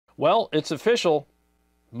Well, it's official.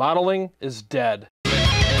 Modeling is dead.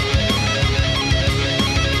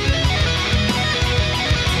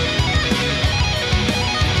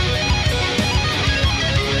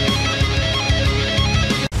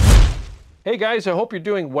 Hey guys, I hope you're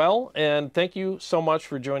doing well, and thank you so much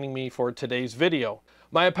for joining me for today's video.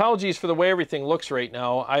 My apologies for the way everything looks right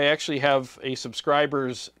now. I actually have a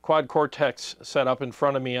subscriber's quad CORTEX set up in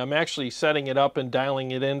front of me. I'm actually setting it up and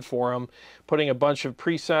dialing it in for him, putting a bunch of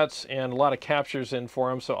presets and a lot of captures in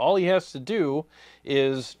for him. So all he has to do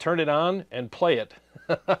is turn it on and play it.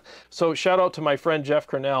 So shout out to my friend Jeff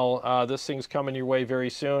Cornell. This thing's coming your way very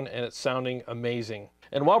soon, and it's sounding amazing.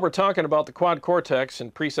 And while we're talking about the quad CORTEX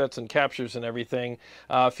and presets and captures and everything,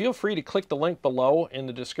 feel free to click the link below in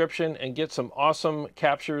the description and get some awesome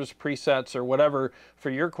captures, presets, or whatever for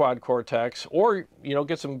your quad CORTEX, or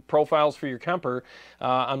get some profiles for your KEMPER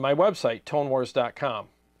on my website, tonewars.com.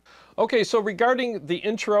 Okay, so regarding the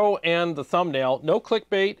intro and the thumbnail, no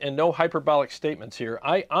clickbait and no hyperbolic statements here.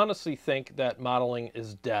 I honestly think that modeling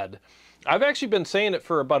is dead. I've actually been saying it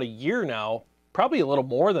for about a year now. Probably a little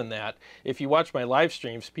more than that. If you watch my live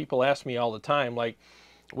streams, people ask me all the time, like,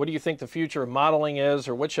 what do you think the future of modeling is,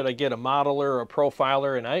 or what should I get, a modeler or a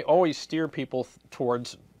profiler? And I always steer people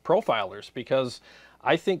towards profilers because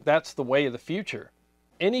I think that's the way of the future.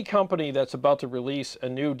 Any company that's about to release a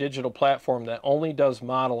new digital platform that only does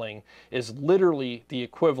modeling is literally the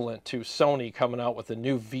equivalent to Sony coming out with a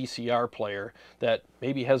new VCR player that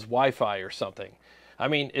maybe has Wi-Fi or something. I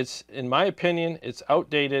mean, in my opinion, it's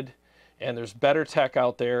outdated. And there's better tech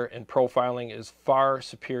out there, and profiling is far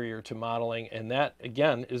superior to modeling. And that,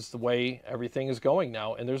 again, is the way everything is going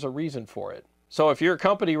now, and there's a reason for it. So if you're a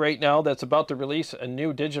company right now that's about to release a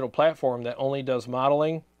new digital platform that only does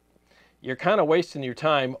modeling, you're kind of wasting your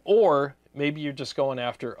time, or maybe you're just going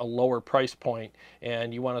after a lower price point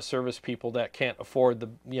and you want to service people that can't afford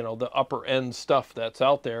the upper end stuff that's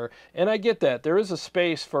out there. And I get that. There is a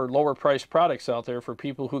space for lower price products out there for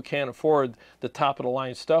people who can't afford the top of the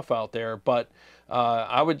line stuff out there. But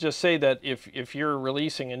I would just say that if you're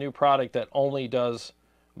releasing a new product that only does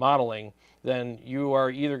modeling, then you are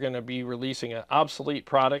either going to be releasing an obsolete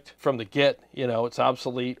product from the get, it's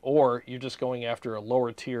obsolete, or you're just going after a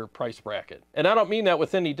lower tier price bracket. And I don't mean that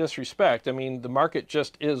with any disrespect. I mean, the market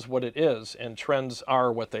just is what it is, and trends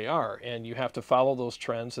are what they are, and you have to follow those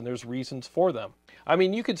trends, and there's reasons for them. I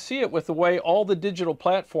mean, you could see it with the way all the digital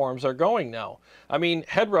platforms are going now. I mean,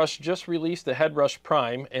 Headrush just released the Headrush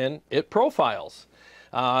Prime, and it profiles.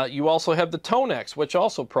 You also have the ToneX, which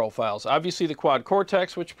also profiles. Obviously the quad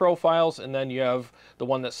CORTEX, which profiles, and then you have the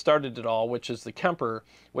one that started it all, which is the KEMPER,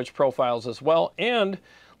 which profiles as well. And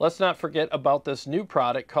let's not forget about this new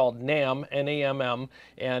product called NAMM, N-A-M-M,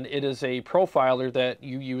 and it is a profiler that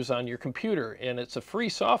you use on your computer, and it's a free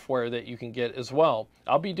software that you can get as well.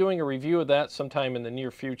 I'll be doing a review of that sometime in the near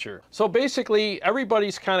future. So basically,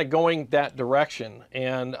 everybody's kind of going that direction,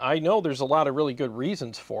 and I know there's a lot of really good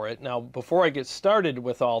reasons for it. Now, before I get started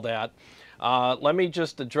with all that, let me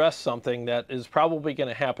just address something that is probably going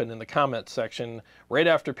to happen in the comments section right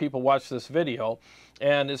after people watch this video,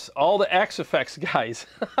 and it's all the Axe Fx guys,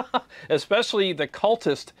 especially the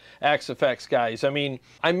cultist Axe Fx guys. I mean,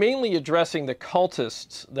 I'm mainly addressing the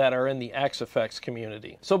cultists that are in the Axe Fx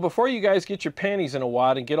community. So before you guys get your panties in a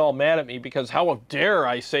wad and get all mad at me because how dare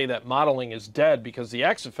I say that modeling is dead, because the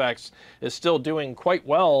Axe Fx is still doing quite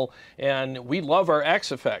well, and we love our Axe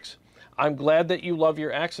Fx. I'm glad that you love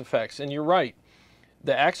your Axe Fx, and you're right.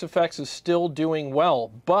 The Axe Fx is still doing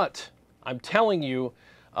well, but I'm telling you,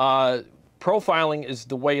 profiling is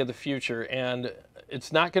the way of the future, and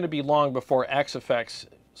it's not going to be long before Axe Fx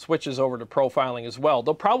switches over to profiling as well.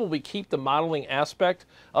 They'll probably keep the modeling aspect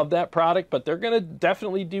of that product, but they're going to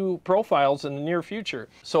definitely do profiles in the near future.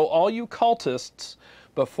 So all you cultists,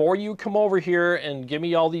 before you come over here and give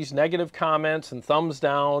me all these negative comments and thumbs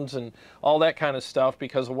downs and all that kind of stuff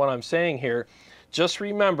because of what I'm saying here, just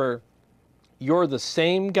remember, you're the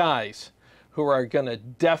same guys who are going to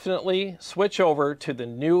definitely switch over to the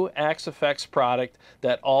new Axe Fx product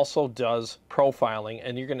that also does profiling,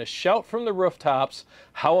 and you're going to shout from the rooftops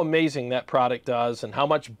how amazing that product does and how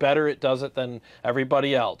much better it does it than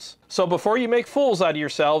everybody else. So before you make fools out of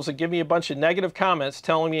yourselves and give me a bunch of negative comments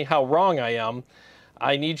telling me how wrong I am,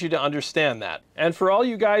 I need you to understand that. And for all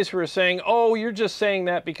you guys who are saying, oh, you're just saying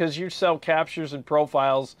that because you sell captures and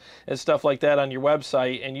profiles and stuff like that on your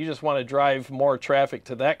website and you just want to drive more traffic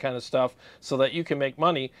to that kind of stuff so that you can make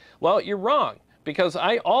money, well, you're wrong. Because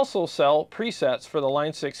I also sell presets for the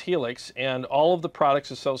Line 6 Helix and all of the products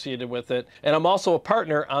associated with it. And I'm also a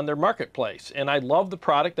partner on their marketplace. And I love the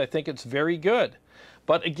product. I think it's very good.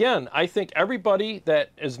 But again, I think everybody that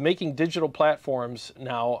is making digital platforms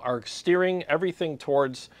now are steering everything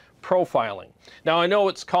towards profiling. Now I know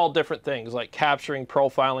it's called different things like capturing,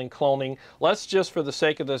 profiling, cloning. Let's just for the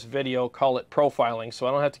sake of this video call it profiling so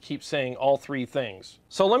I don't have to keep saying all three things.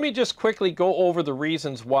 So let me just quickly go over the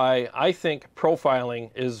reasons why I think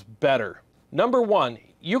profiling is better. Number one,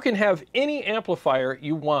 you can have any amplifier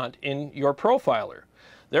you want in your profiler.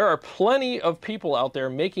 There are plenty of people out there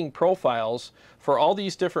making profiles for all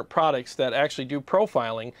these different products that actually do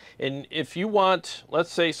profiling. And if you want,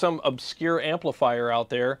 let's say, some obscure amplifier out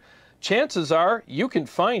there, chances are you can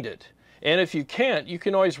find it. And if you can't, you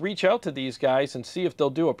can always reach out to these guys and see if they'll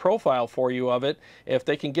do a profile for you of it, if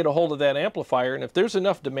they can get a hold of that amplifier. And if there's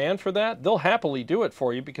enough demand for that, they'll happily do it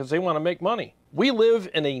for you because they want to make money. We live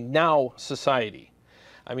in a now society.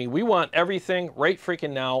 I mean, we want everything right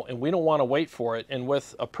freaking now, and we don't want to wait for it. And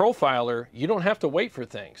with a profiler, you don't have to wait for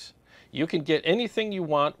things. You can get anything you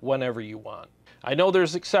want whenever you want. I know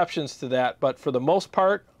there's exceptions to that, but for the most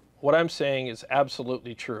part, what I'm saying is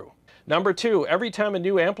absolutely true. Number two, every time a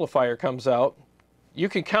new amplifier comes out, you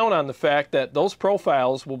can count on the fact that those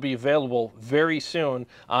profiles will be available very soon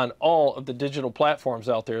on all of the digital platforms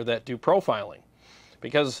out there that do profiling.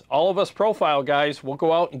 Because all of us profile guys will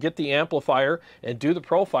go out and get the amplifier and do the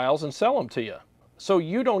profiles and sell them to you. So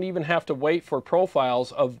you don't even have to wait for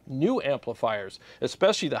profiles of new amplifiers,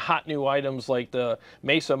 especially the hot new items like the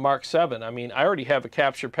Mesa Mark 7. I mean, I already have a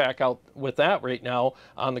capture pack out with that right now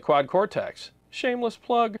on the Quad Cortex. Shameless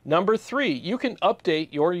plug. Number three, you can update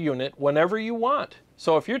your unit whenever you want.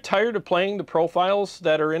 So if you're tired of playing the profiles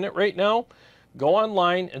that are in it right now, go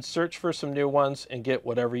online and search for some new ones and get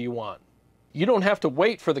whatever you want. You don't have to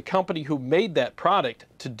wait for the company who made that product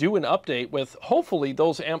to do an update with hopefully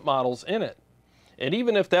those amp models in it. And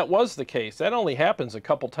even if that was the case, that only happens a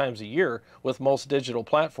couple times a year with most digital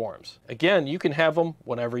platforms. Again, you can have them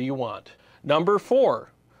whenever you want. Number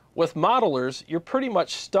four, with modelers, you're pretty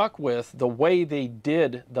much stuck with the way they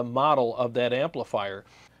did the model of that amplifier.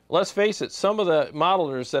 Let's face it, some of the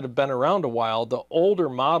modelers that have been around a while, the older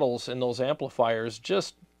models in those amplifiers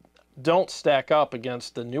just don't stack up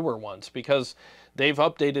against the newer ones because they've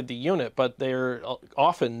updated the unit, but they're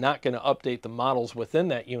often not going to update the models within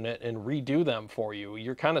that unit and redo them for you.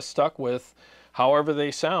 You're kind of stuck with however they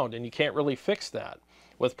sound, and you can't really fix that.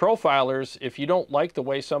 With profilers, if you don't like the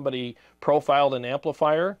way somebody profiled an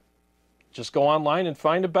amplifier, just go online and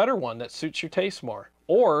find a better one that suits your taste more.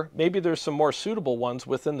 Or maybe there's some more suitable ones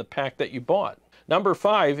within the pack that you bought. Number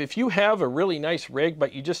five, if you have a really nice rig,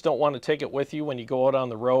 but you just don't want to take it with you when you go out on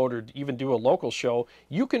the road or even do a local show,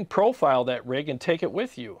 you can profile that rig and take it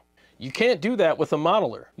with you. You can't do that with a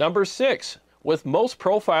modeler. Number six, with most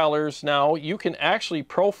profilers now, you can actually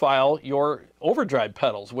profile your overdrive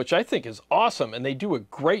pedals, which I think is awesome, and they do a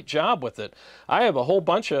great job with it. I have a whole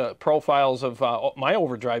bunch of profiles of my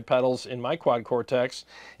overdrive pedals in my Quad Cortex,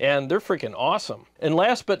 and they're freaking awesome. And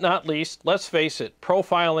last but not least, let's face it,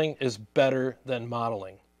 profiling is better than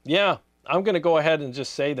modeling. Yeah, I'm going to go ahead and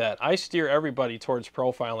just say that. I steer everybody towards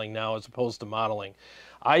profiling now as opposed to modeling.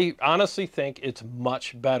 I honestly think it's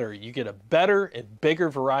much better. You get a better and bigger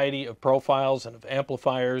variety of profiles and of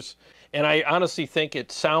amplifiers, and I honestly think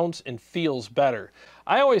it sounds and feels better.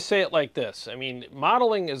 I always say it like this. I mean,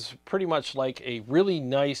 modeling is pretty much like a really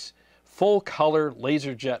nice full color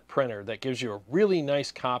laser jet printer that gives you a really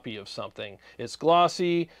nice copy of something. It's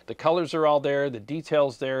glossy, the colors are all there, the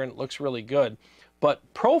details there, and it looks really good. But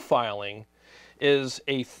profiling is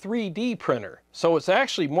a 3D printer. So it's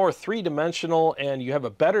actually more three-dimensional, and you have a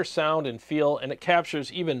better sound and feel, and it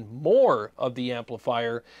captures even more of the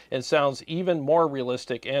amplifier and sounds even more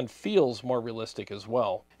realistic and feels more realistic as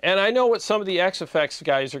well. And I know what some of the XFX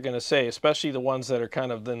guys are going to say, especially the ones that are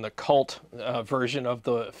kind of in the cult version of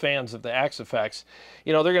the fans of the XFX.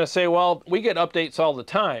 You know, they're going to say, well, we get updates all the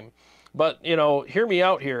time. But, you know, hear me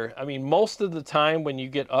out here. I mean, most of the time when you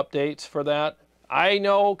get updates for that, I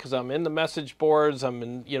know because I'm in the message boards, I'm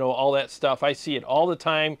in, you know, all that stuff. I see it all the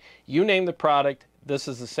time. You name the product, this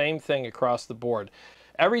is the same thing across the board.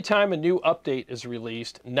 Every time a new update is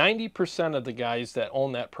released, 90% of the guys that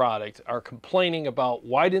own that product are complaining about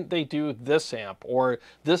why didn't they do this amp or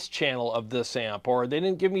this channel of this amp, or they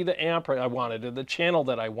didn't give me the amp I wanted or the channel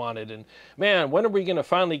that I wanted, and man, when are we going to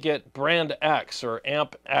finally get brand X or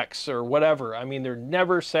amp X or whatever? I mean, they're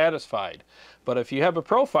never satisfied. But if you have a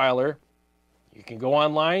profiler, you can go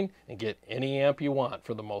online and get any amp you want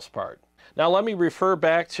for the most part. Now let me refer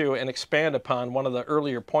back to and expand upon one of the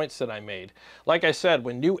earlier points that I made. Like I said,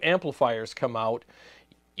 when new amplifiers come out,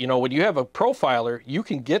 You know, when you have a profiler, you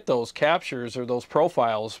can get those captures or those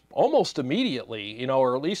profiles almost immediately, you know,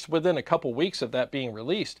 or at least within a couple weeks of that being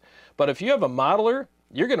released. But if you have a modeler,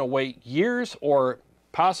 you're going to wait years, or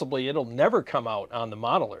possibly it'll never come out on the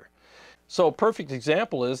modeler. So a perfect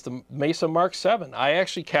example is the Mesa Mark 7. I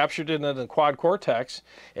actually captured it in the Quad Cortex,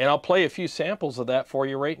 and I'll play a few samples of that for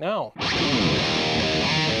you right now.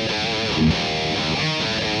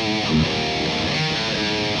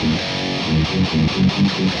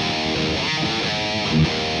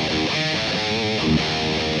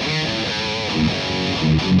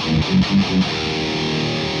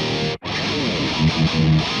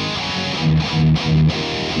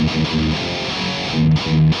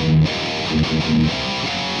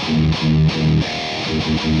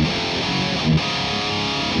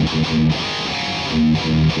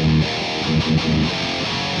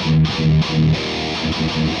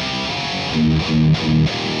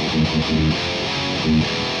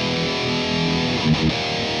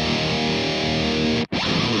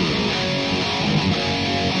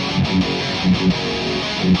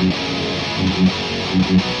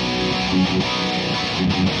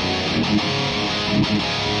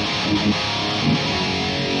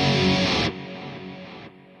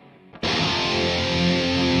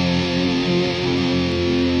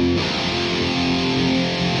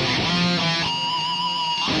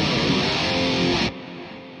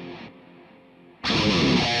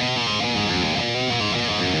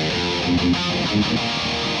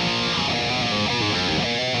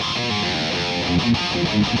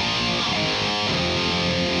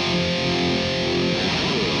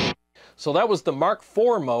 So that was the Mark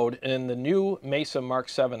IV mode in the new Mesa Mark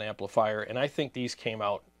 7 amplifier, and I think these came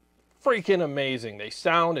out freaking amazing. They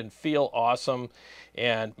sound and feel awesome,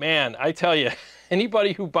 and man, I tell you,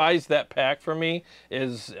 anybody who buys that pack from me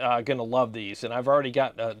is gonna love these, and I've already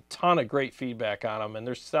gotten a ton of great feedback on them, and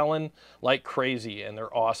they're selling like crazy, and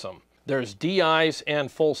they're awesome. There's DIs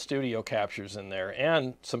and full studio captures in there,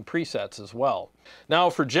 and some presets as well. Now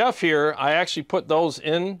for Jeff here, I actually put those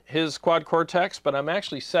in his Quad Cortex, but I'm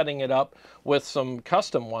actually setting it up with some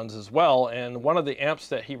custom ones as well, and one of the amps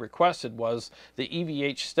that he requested was the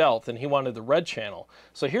EVH Stealth, and he wanted the red channel.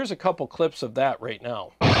 So here's a couple clips of that right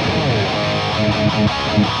now.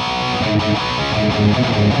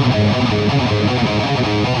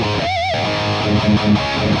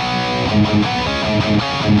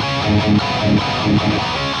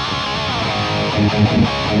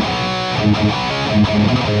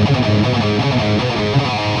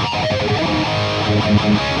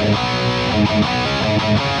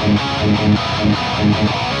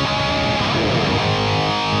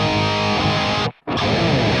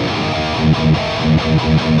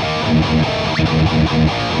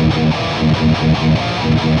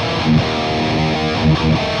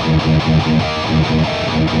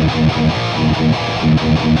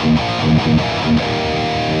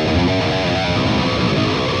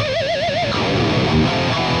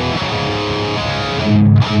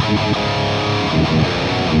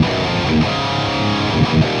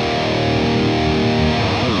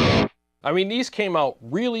 I mean, these came out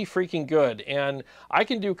really freaking good, and I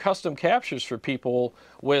can do custom captures for people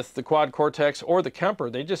with the Quad Cortex or the KEMPER.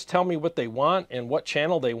 They just tell me what they want and what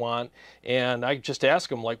channel they want, and I just ask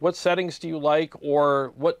them, like, what settings do you like,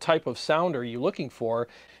 or what type of sound are you looking for?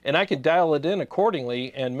 And I can dial it in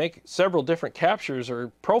accordingly and make several different captures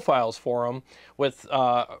or profiles for them with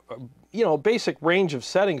you know, basic range of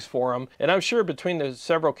settings for them, and I'm sure between the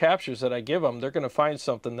several captures that I give them, they're going to find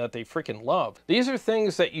something that they freaking love. These are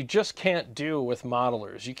things that you just can't do with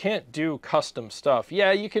modelers. You can't do custom stuff.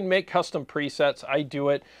 Yeah, you can make custom presets. I do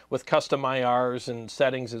it with custom IRs and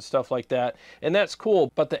settings and stuff like that, and that's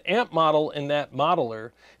cool, but the amp model in that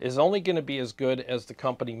modeler is only going to be as good as the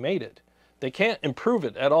company made it. They can't improve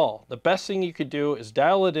it at all. The best thing you could do is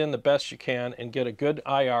dial it in the best you can and get a good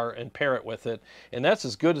IR and pair it with it, and that's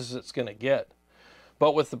as good as it's going to get.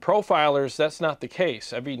 But with the profilers, that's not the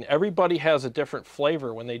case. I mean, everybody has a different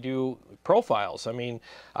flavor when they do profiles. I mean,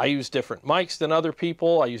 I use different mics than other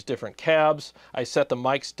people. I use different cabs. I set the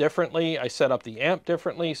mics differently. I set up the amp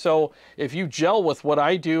differently. So if you gel with what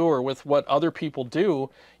I do or with what other people do,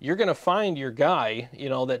 you're going to find your guy, you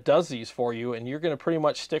know, that does these for you, and you're going to pretty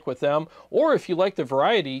much stick with them. Or if you like the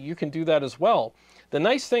variety, you can do that as well. The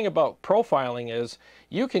nice thing about profiling is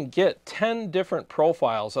you can get 10 different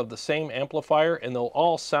profiles of the same amplifier, and they'll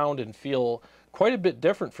all sound and feel quite a bit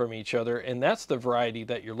different from each other, and that's the variety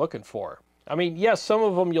that you're looking for. I mean, yes, some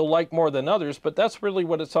of them you'll like more than others, but that's really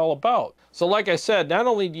what it's all about. So like I said, not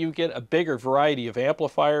only do you get a bigger variety of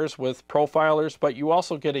amplifiers with profilers, but you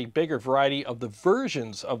also get a bigger variety of the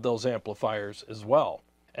versions of those amplifiers as well.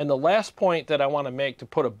 And the last point that I want to make to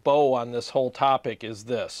put a bow on this whole topic is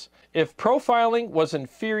this. If profiling was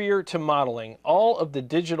inferior to modeling, all of the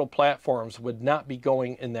digital platforms would not be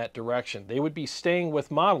going in that direction. They would be staying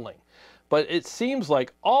with modeling. But it seems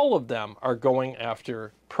like all of them are going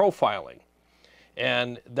after profiling.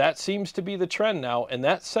 And that seems to be the trend now, and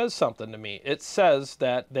that says something to me. It says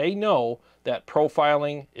that they know that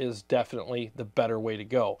profiling is definitely the better way to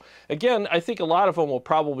go. Again, I think a lot of them will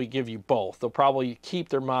probably give you both. They'll probably keep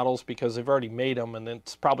their models because they've already made them, and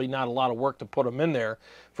it's probably not a lot of work to put them in there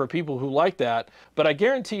for people who like that. But I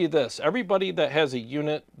guarantee you this, everybody that has a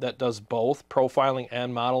unit that does both profiling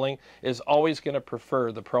and modeling is always going to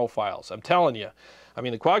prefer the profiles. I'm telling you. I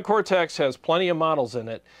mean, the Quad Cortex has plenty of models in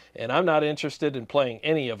it, and I'm not interested in playing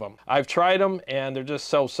any of them. I've tried them, and they're just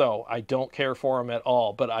so-so. I don't care for them at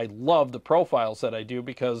all, but I love the profiles that I do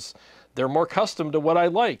because they're more custom to what I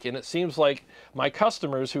like. And it seems like my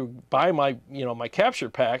customers who buy my, my capture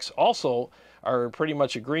packs also are pretty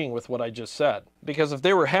much agreeing with what I just said. Because if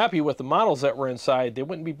they were happy with the models that were inside, they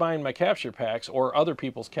wouldn't be buying my capture packs or other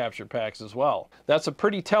people's capture packs as well. That's a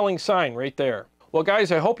pretty telling sign right there. Well,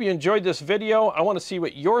 guys, I hope you enjoyed this video. I want to see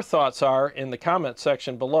what your thoughts are in the comment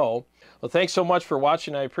section below. Well, thanks so much for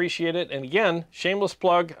watching. I appreciate it. And again, shameless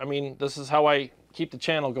plug. I mean, this is how I keep the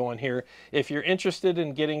channel going here. If you're interested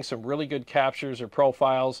in getting some really good captures or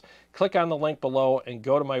profiles, click on the link below and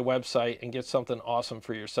go to my website and get something awesome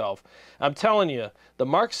for yourself. I'm telling you, the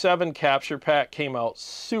Mark 7 capture pack came out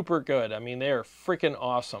super good. I mean, they are freaking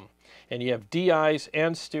awesome. And you have DIs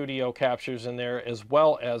and studio captures in there, as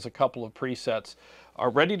well as a couple of presets are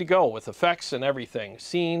ready to go with effects and everything.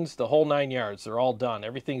 Scenes, the whole 9 yards, they're all done.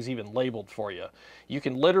 Everything's even labeled for you. You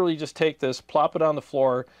can literally just take this, plop it on the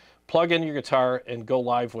floor, plug in your guitar, and go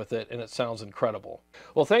live with it, and it sounds incredible.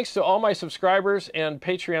 Well, thanks to all my subscribers and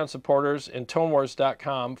Patreon supporters and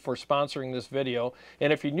ToneWars.com for sponsoring this video.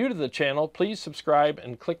 And if you're new to the channel, please subscribe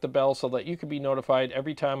and click the bell so that you can be notified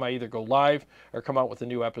every time I either go live or come out with a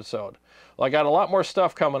new episode. Well, I got a lot more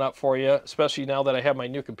stuff coming up for you, especially now that I have my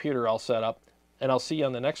new computer all set up, and I'll see you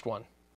on the next one.